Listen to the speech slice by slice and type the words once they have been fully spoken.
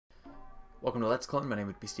Welcome to Let's Clone. My name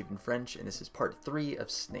would be Stephen French, and this is part 3 of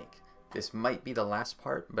Snake. This might be the last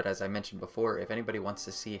part, but as I mentioned before, if anybody wants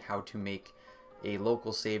to see how to make a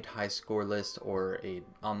local saved high score list or a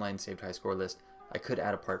online saved high score list, I could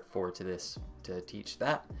add a part 4 to this to teach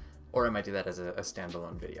that, or I might do that as a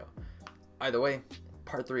standalone video. Either way,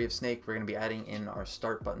 part 3 of Snake, we're going to be adding in our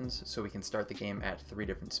start buttons so we can start the game at 3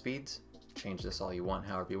 different speeds. Change this all you want,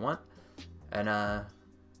 however you want. And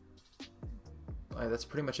that's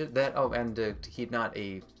pretty much it. To keep not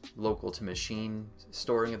a local to machine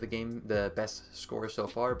storing of the game, the best score so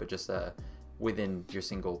far, but just within your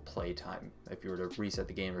single play time. If you were to reset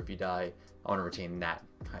the game or if you die, I want to retain that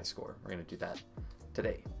high score. We're going to do that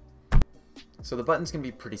today. So the buttons can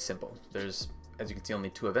be pretty simple. There's, as you can see,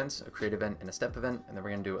 only 2 events, a create event and a step event, and then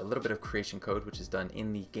we're going to do a little bit of creation code, which is done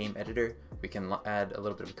in the game editor. We can add a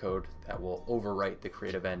little bit of code that will overwrite the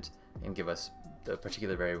create event and give us the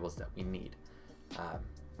particular variables that we need.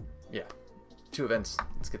 Yeah, 2 events.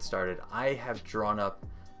 Let's get started. I have drawn up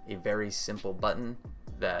a very simple button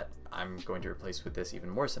that I'm going to replace with this even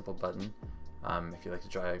more simple button. If you'd like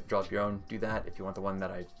to draw up your own, do that. If you want the one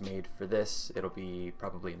that I made for this, it'll be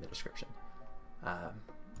probably in the description.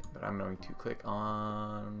 But I'm going to click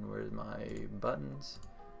on, where's my buttons?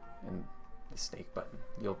 And the snake button.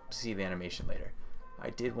 You'll see the animation later. I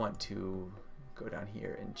did want to go down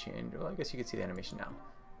here and change, well, I guess you can see the animation now.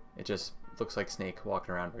 It just looks like Snake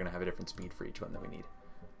walking around. We're going to have a different speed for each one that we need.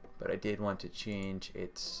 But I did want to change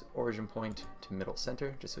its origin point to middle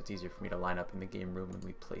center, just so it's easier for me to line up in the game room when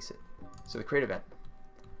we place it. So the create event,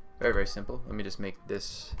 very, very simple. Let me just make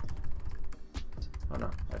this, oh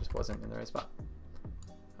no, I just wasn't in the right spot.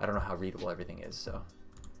 I don't know how readable everything is, so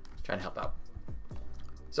trying to help out.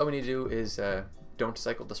 So all we need to do is don't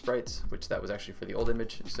cycle the sprites, which that was actually for the old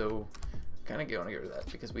image, so kind of want to get rid of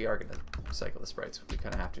that because we are going to cycle the sprites. We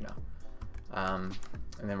kind of have to now.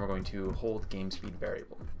 And then we're going to hold game speed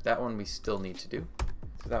variable. That one we still need to do.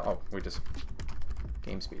 So that, we just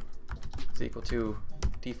game speed is equal to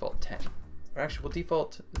default 10. Or actually, we'll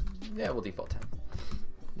default 10.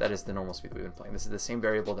 That is the normal speed that we've been playing. This is the same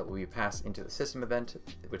variable that we pass into the system event,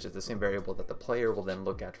 which is the same variable that the player will then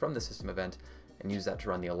look at from the system event and use that to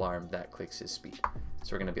run the alarm that clicks his speed.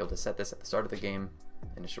 So we're going to be able to set this at the start of the game,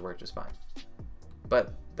 and it should work just fine.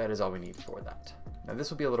 But that is all we need for that. Now this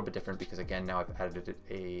will be a little bit different because again now I've added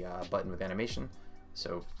a button with animation,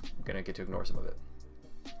 so I'm going to get to ignore some of it.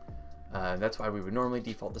 That's why we would normally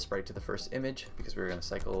default the sprite to the first image because we're going to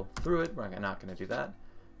cycle through it. We're not going to do that.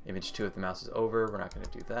 Image 2 if the mouse is over, we're not going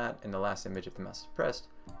to do that. And the last image if the mouse is pressed,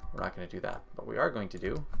 we're not going to do that. But we are going to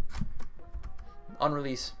do, on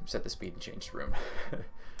release, set the speed and change the room.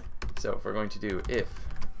 So if we're going to do if,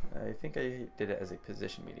 I think I did it as a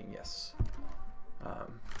position meeting, yes.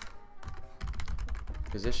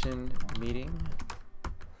 Position meeting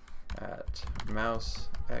at mouse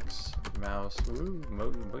X, mouse,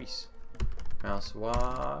 mouse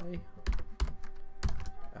Y,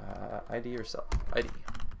 ID or self, ID.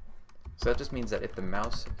 So that just means that if the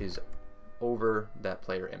mouse is over that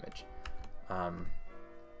player image,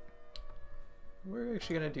 we're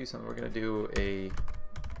actually going to do something. We're going to do a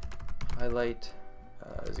highlight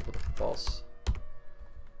is equal to false.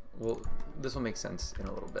 Well, this will make sense in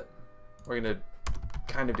a little bit. We're going to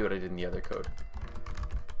kind of do what I did in the other code.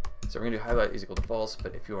 So we're going to do highlight is equal to false,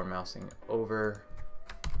 but if you are mousing over,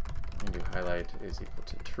 we're going to do highlight is equal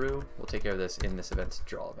to true. We'll take care of this in this event's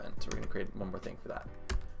draw event. So we're going to create one more thing for that.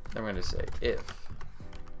 Then we're going to say if,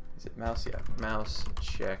 is it mouse? Yeah, mouse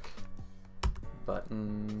check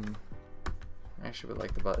button. I actually would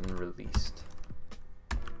like the button released.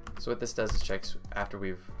 So what this does is checks after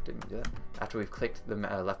we've after we've clicked the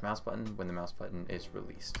left mouse button when the mouse button is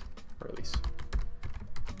released. Release.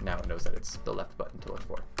 Now it knows that it's the left button to look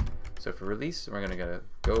for. So for release, we're gonna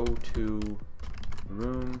go to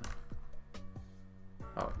room.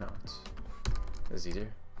 Oh no, this is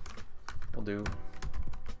easier. We'll do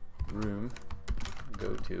room.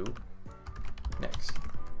 Go to next,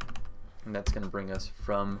 and that's gonna bring us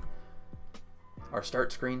from our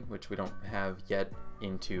start screen, which we don't have yet,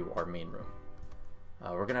 into our main room.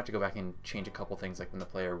 We're gonna have to go back and change a couple things, like when the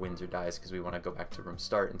player wins or dies, because we want to go back to room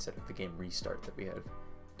start instead of the game restart that we have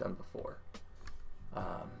done before.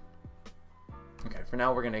 Okay, for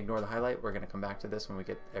now we're gonna ignore the highlight. We're gonna come back to this when we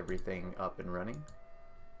get everything up and running.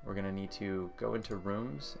 We're gonna need to go into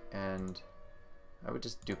rooms, and I would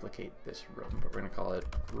just duplicate this room, but we're gonna call it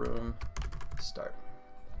room start.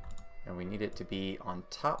 And we need it to be on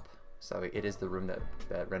top, so it is the room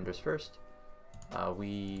that renders first.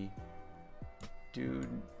 We do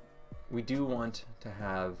want to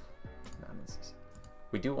have,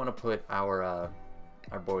 we do want to put our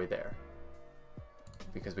boy there.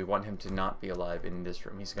 because we want him to not be alive in this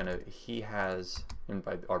room. He has, and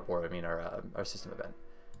by our board I mean our system event.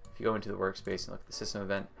 If you go into the workspace and look at the system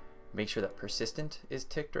event, make sure that persistent is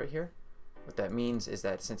ticked right here. What that means is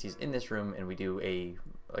that since he's in this room and we do a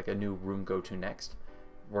new room go to next,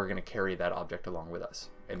 we're going to carry that object along with us.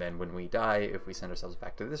 And then when we die, if we send ourselves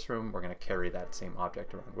back to this room, we're going to carry that same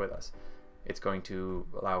object around with us. It's going to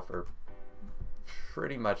allow for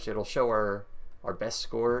pretty much, it'll show our best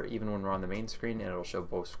score even when we're on the main screen, and it'll show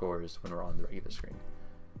both scores when we're on the regular screen.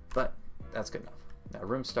 But that's good enough. Now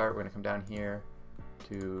room start, we're going to come down here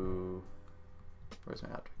to, where's my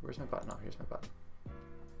object? Where's my button? Oh, here's my button.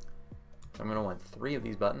 So I'm going to want 3 of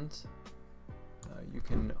these buttons. You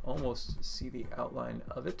can almost see the outline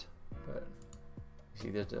of it, but you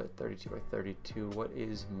see there's a 32 by 32. What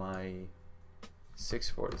is my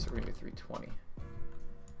 640? So we're going to do 320.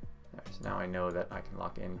 Right, so now I know that I can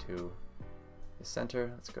lock into the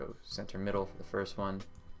center. Let's go center middle for the first one.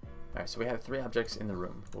 Alright, so we have 3 objects in the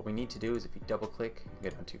room. What we need to do is if you double click, you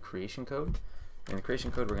get onto creation code. In the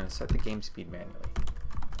creation code, we're going to set the game speed manually.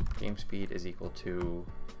 Game speed is equal to,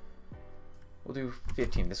 we'll do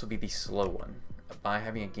 15. This will be the slow one. By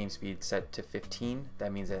having a game speed set to 15,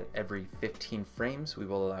 that means that every 15 frames we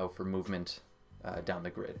will allow for movement down the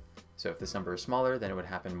grid. So if this number is smaller, then it would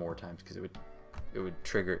happen more times because it would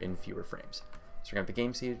trigger in fewer frames. So we're going to have the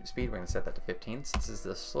game speed, we're going to set that to 15. Since this is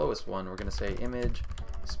the slowest one, we're going to say image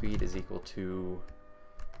speed is equal to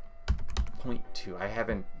 0.2. I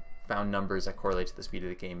haven't found numbers that correlate to the speed of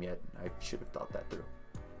the game yet. I should have thought that through.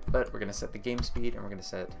 But we're going to set the game speed and we're going to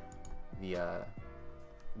set the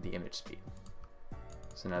image speed.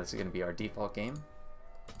 So now this is going to be our default game.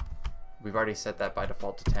 We've already set that by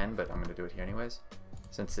default to 10, but I'm going to do it here anyways.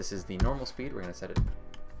 Since this is the normal speed, we're going to set it,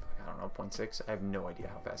 I don't know, 0.6. I have no idea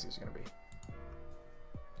how fast this is going to be.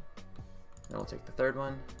 Then we'll take the third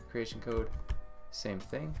one, creation code, same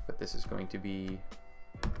thing, but this is going to be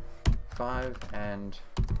 5, and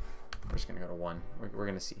we're just going to go to 1. We're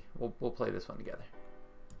going to see. We'll play this one together.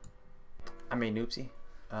 I made an oopsie.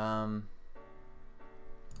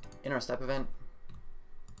 In our step event,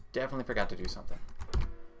 definitely forgot to do something.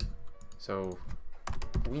 So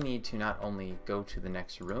we need to not only go to the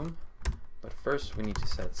next room, but first we need to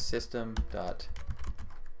set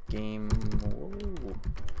system.game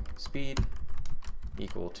speed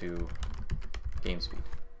equal to game speed.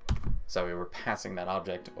 So we were passing that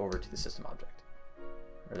object over to the system object,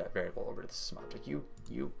 or that variable over to the system object. You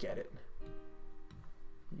get it.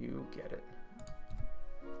 You get it.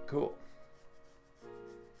 Cool.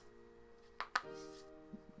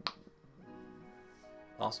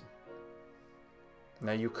 Awesome.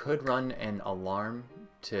 Now you could run an alarm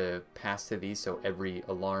to pass to these, so every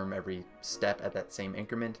alarm, every step at that same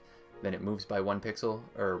increment, then it moves by 1 pixel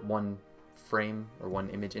or 1 frame or 1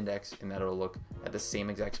 image index, and that'll look at the same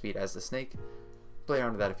exact speed as the snake. Play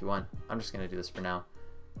around with that if you want. I'm just going to do this for now.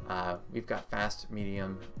 We've got fast,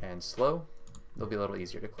 medium, and slow. They'll be a little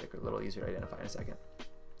easier to click or a little easier to identify in a second.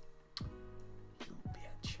 You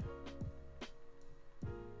bitch.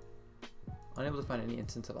 Unable to find any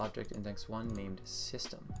instance of object index 1 named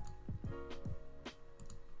system.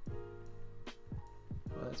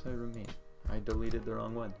 Well, that's my room name. I deleted the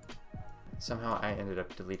wrong one. Somehow I ended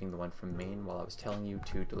up deleting the one from main while I was telling you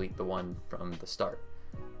to delete the one from the start.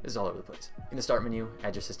 This is all over the place. In the start menu,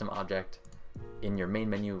 add your system object. In your main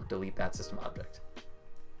menu, delete that system object.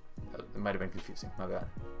 It might have been confusing, my bad.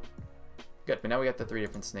 Good, but now we got the 3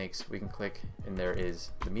 different snakes. We can click and there is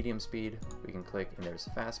the medium speed. We can click and there's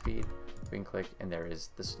the fast speed. We can click and there is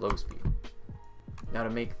the slow speed. Now to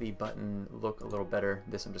make the button look a little better,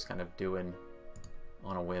 this I'm just kind of doing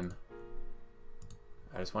on a whim.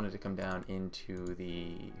 I just wanted to come down into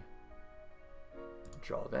the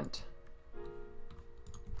draw event.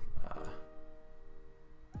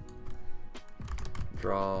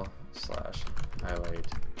 Draw/highlight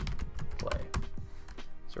play.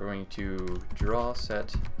 So we're going to draw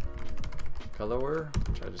set color,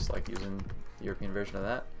 which I just like using the European version of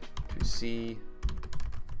that, to see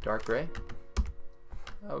dark gray.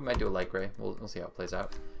 Oh, we might do a light gray. We'll see how it plays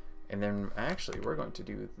out. And then actually we're going to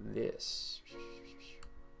do this.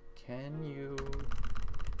 We're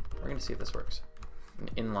going to see if this works. An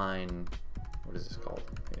inline, what is this called?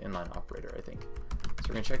 An inline operator, I think. So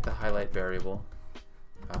we're going to check the highlight variable,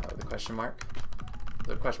 the question mark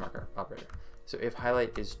operator. So if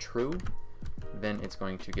highlight is true, then it's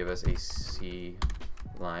going to give us a C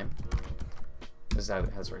line. This is how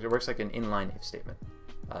it works. It works like an inline if statement.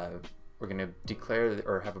 We're going to declare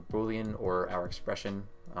or have a Boolean or our expression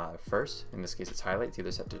first. In this case, it's highlight. It's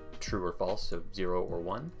either set to true or false, so 0 or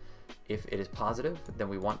 1. If it is positive, then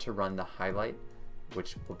we want to run the highlight,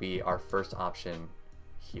 which will be our first option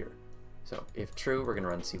here. So if true, we're going to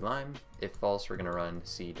run C lime. If false, we're going to run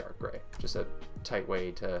C dark gray. Just a tight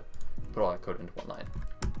way to put all that code into one line.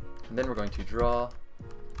 And then we're going to draw,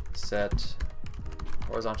 set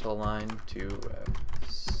horizontal line to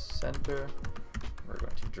center. We're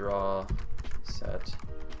going to draw, set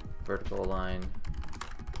vertical line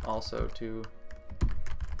also to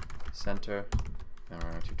center. And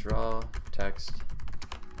we're going to draw text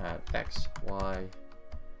at X, Y,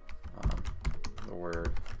 the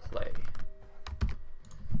word play.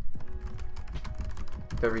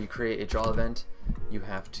 If ever you create a draw event, you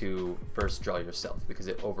have to first draw yourself because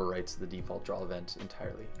it overwrites the default draw event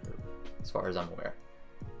entirely, as far as I'm aware.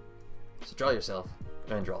 So draw yourself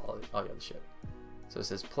and then draw all the other shit. So it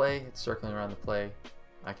says play, it's circling around the play.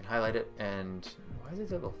 I can highlight it, and why is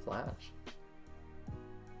it a little flash?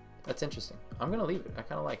 That's interesting. I'm gonna leave it. I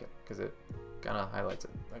kind of like it because it kind of highlights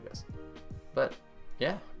it, I guess. But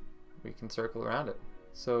yeah, we can circle around it.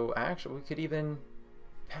 So actually, we could even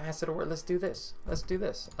pass it over. Let's do this. Let's do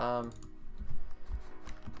this.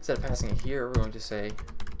 Instead of passing it here, we're going to say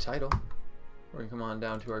title. We're going to come on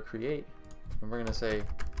down to our create, and we're going to say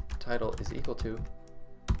title is equal to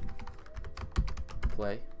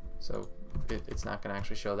play. So it's not going to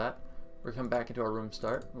actually show that. We're going to come back into our room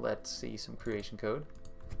start. Let's see some creation code.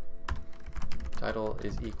 Title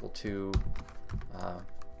is equal to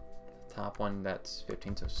top one, that's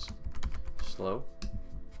 15, so slow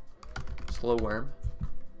worm.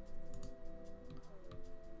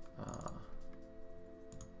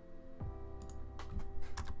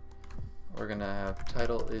 We're gonna have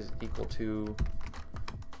title is equal to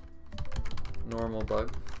normal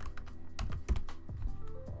bug.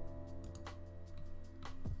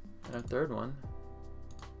 And our third one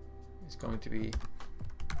is going to be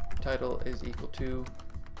title is equal to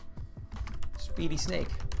speedy snake.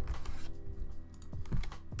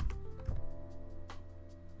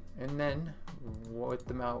 And then with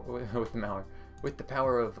the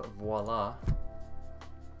power of voila.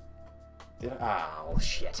 Oh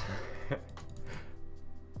shit.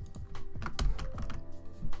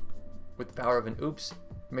 With the power of an oops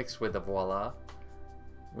mixed with a voila,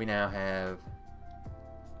 we now have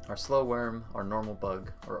our slow worm, our normal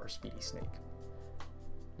bug, or our speedy snake.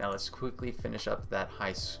 Now let's quickly finish up that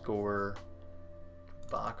high score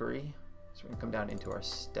debauchery. So we're gonna come down into our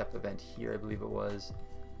step event here, I believe it was.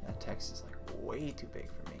 That text is like way too big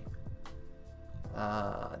for me.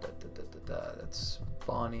 That's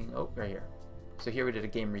spawning, oh, right here. So here we did a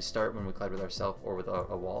game restart when we collide with ourselves or with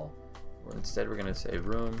a wall. Or instead we're gonna say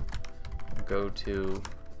room, go to,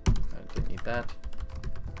 I didn't need that,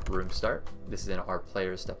 room start. This is in our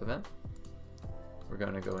player step event. We're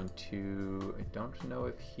gonna go into, I don't know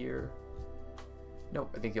if here,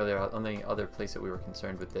 nope, I think the only other place that we were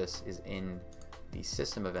concerned with this is in the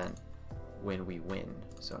system event when we win.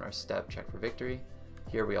 So in our step, check for victory.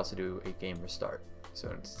 Here we also do a game restart. So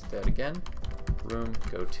instead again, room,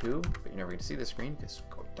 go to, but you're never gonna see the screen because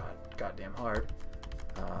it's goddamn hard.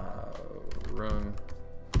 Room,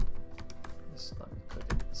 just let me click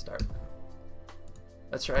it, start.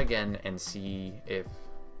 Let's try again and see if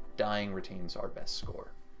dying retains our best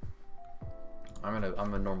score. I'm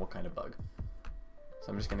a normal kind of bug.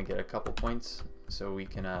 So I'm just gonna get a couple points so we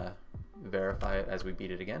can verify it as we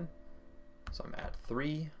beat it again. So I'm at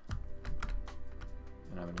 3,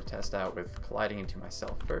 and I'm going to test out with colliding into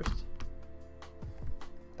myself first.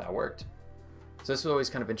 That worked. So this was always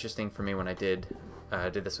kind of interesting for me when I did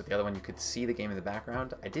this with the other one. You could see the game in the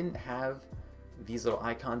background. I didn't have these little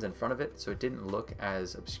icons in front of it, so it didn't look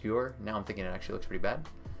as obscure. Now I'm thinking it actually looks pretty bad.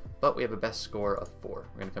 But we have a best score of 4.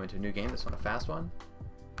 We're going to come into a new game, this one a fast one.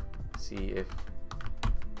 See if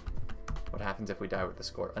what happens if we die with the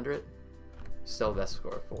score under it. Still best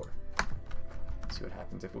score of 4. See what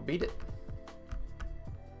happens if we beat it.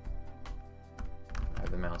 I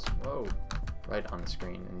have the mouse, whoa, right on the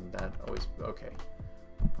screen, and that always, okay.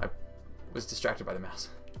 I was distracted by the mouse.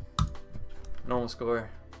 Normal score,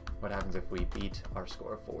 what happens if we beat our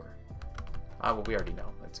score of 4? Well, we already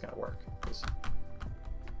know it's gonna work, because,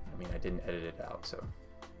 I mean, I didn't edit it out, so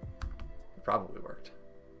it probably worked.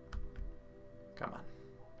 Come on.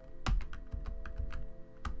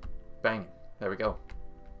 Bang, there we go.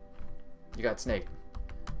 You got snake.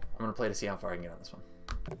 I'm gonna play to see how far I can get on this one.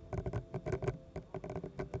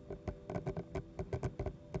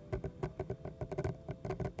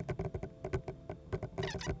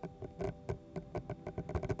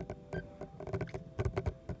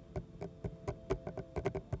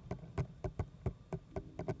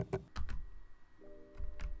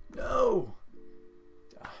 No!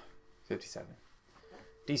 57.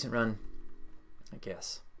 Decent run, I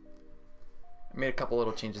guess. I made a couple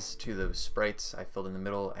little changes to the sprites. I filled in the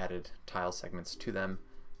middle, added tile segments to them,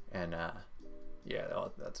 and yeah,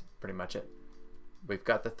 that's pretty much it. We've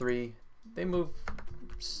got the 3. They move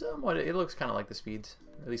somewhat. It looks kind of like the speeds,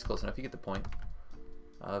 at least close enough. You get the point.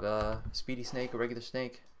 Of a speedy snake, a regular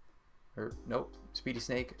snake, or nope, speedy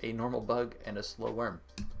snake, a normal bug, and a slow worm.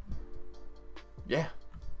 Yeah,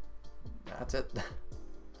 that's it.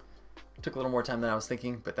 Took a little more time than I was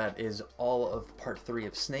thinking, but that is all of part 3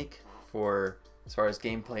 of Snake. For as far as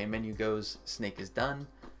gameplay and menu goes, Snake is done.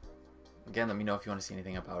 Again, let me know if you want to see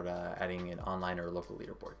anything about adding an online or a local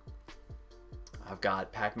leaderboard. I've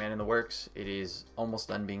got Pac-Man in the works. It is almost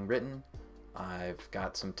done being written. I've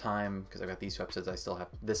got some time because I've got these 2 episodes. I still have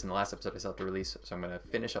this and the last episode I still have to release, so I'm going to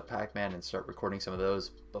finish up Pac-Man and start recording some of those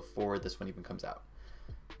before this one even comes out.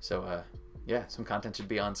 So yeah, some content should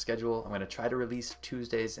be on schedule. I'm going to try to release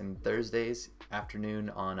Tuesdays and Thursdays afternoon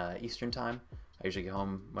on Eastern time. I usually get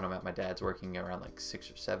home when I'm at my dad's working around like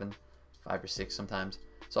 6 or 7, 5 or 6 sometimes.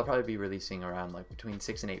 So I'll probably be releasing around like between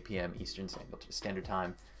 6 and 8 p.m. Eastern Standard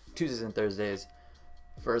Time, Tuesdays and Thursdays,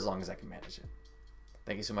 for as long as I can manage it.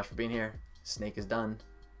 Thank you so much for being here. Snake is done.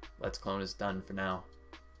 Let's Clone is done for now.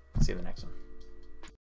 See you in the next one.